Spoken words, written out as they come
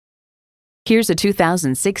Here's a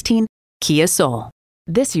 2016 Kia Soul.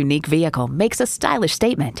 This unique vehicle makes a stylish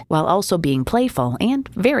statement while also being playful and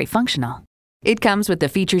very functional. It comes with the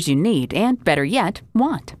features you need and, better yet,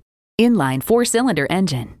 want. Inline 4-cylinder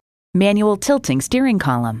engine, manual tilting steering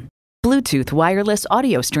column, Bluetooth wireless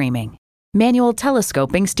audio streaming, manual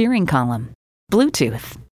telescoping steering column,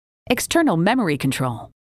 Bluetooth, external memory control,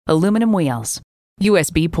 aluminum wheels,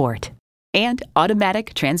 USB port, and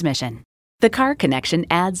automatic transmission. The car connection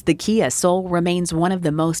adds the Kia Soul remains one of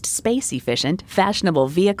the most space-efficient, fashionable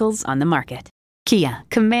vehicles on the market. Kia,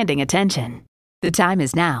 commanding attention. The time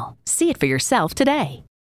is now. See it for yourself today.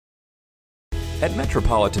 At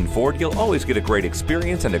Metropolitan Ford, you'll always get a great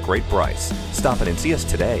experience and a great price. Stop in and see us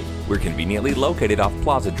today. We're conveniently located off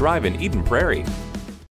Plaza Drive in Eden Prairie.